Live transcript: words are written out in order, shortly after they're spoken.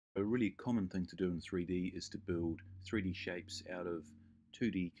A really common thing to do in 3D is to build 3D shapes out of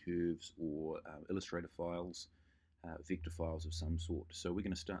 2D curves or Illustrator files, vector files of some sort. So we're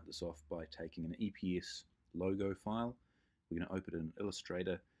going to start this off by taking an EPS logo file. We're going to open it in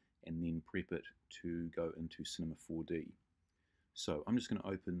Illustrator and then prep it to go into Cinema4D. So I'm just going to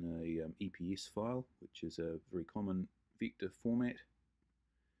open a EPS file, which is a very common vector format,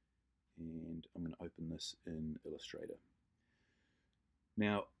 and I'm going to open this in Illustrator.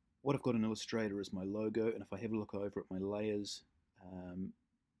 Now, what I've got in Illustrator is my logo, and if I have a look over at my layers,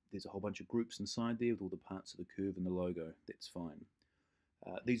 there's a whole bunch of groups inside there with all the parts of the curve and the logo. That's fine.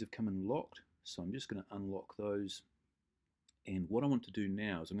 These have come in locked, so I'm just going to unlock those. And what I want to do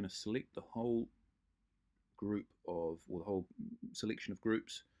now is I'm going to select the whole group of, or the whole selection of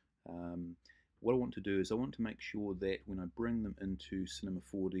groups. What I want to do is I want to make sure that when I bring them into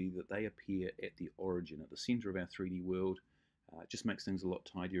Cinema4D that they appear at the origin, at the center of our 3D world. It just makes things a lot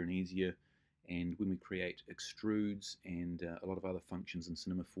tidier and easier. And when we create extrudes and a lot of other functions in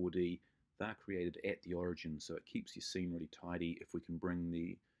Cinema4D, they're created at the origin, so it keeps your scene really tidy if we can bring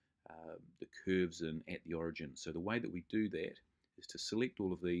the curves in at the origin. So the way that we do that is to select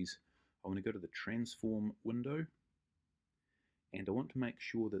all of these. I want to go to the transform window, and I want to make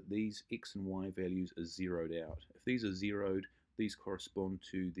sure that these X and Y values are zeroed out. If these are zeroed, these correspond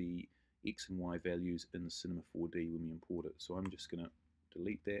to the X and Y values in the Cinema4D when we import it. So I'm just going to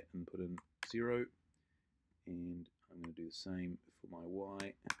delete that and put in 0, and I'm going to do the same for my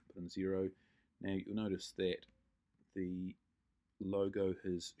Y, put in 0. Now you'll notice that the logo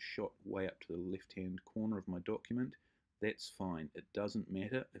has shot way up to the left hand corner of my document. That's fine. It doesn't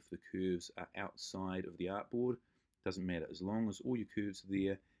matter if the curves are outside of the artboard. It doesn't matter as long as all your curves are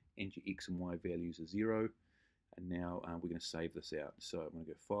there and your X and Y values are 0. And now we're going to save this out. So I'm going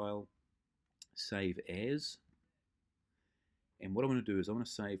to go File, Save As. And what I want to do is I want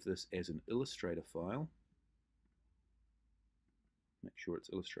to save this as an Illustrator file. Make sure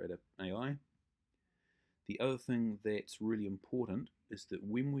it's Illustrator AI. The other thing that's really important is that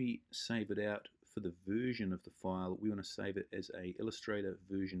when we save it out for the version of the file, we want to save it as a Illustrator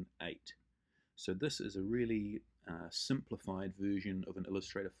version 8. So this is a really simplified version of an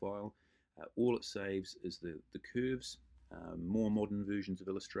Illustrator file. All it saves is the curves. More modern versions of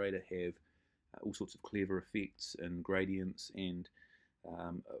Illustrator have all sorts of clever effects and gradients and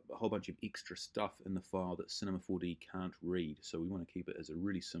a whole bunch of extra stuff in the file that Cinema4D can't read. So we want to keep it as a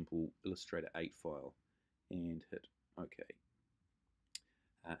really simple Illustrator 8 file and hit OK.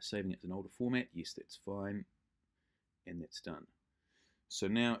 Saving it as an older format, yes, that's fine, and that's done. So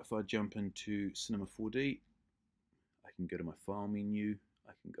now if I jump into Cinema4D, I can go to my file menu,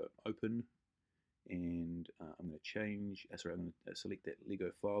 I can go open, and I'm going to I'm going to select that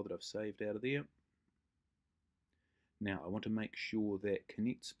Lego file that I've saved out of there. Now I want to make sure that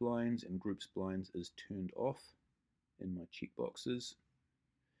connect splines and group splines is turned off in my checkboxes.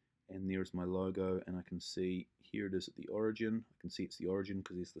 And there's my logo, and I can see here it is at the origin. I can see it's the origin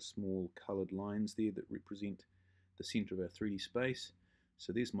because there's the small coloured lines there that represent the center of our 3D space.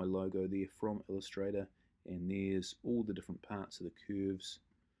 So there's my logo there from Illustrator, and there's all the different parts of the curves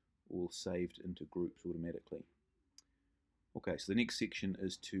all saved into groups automatically. Okay, so the next section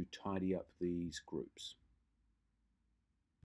is to tidy up these groups.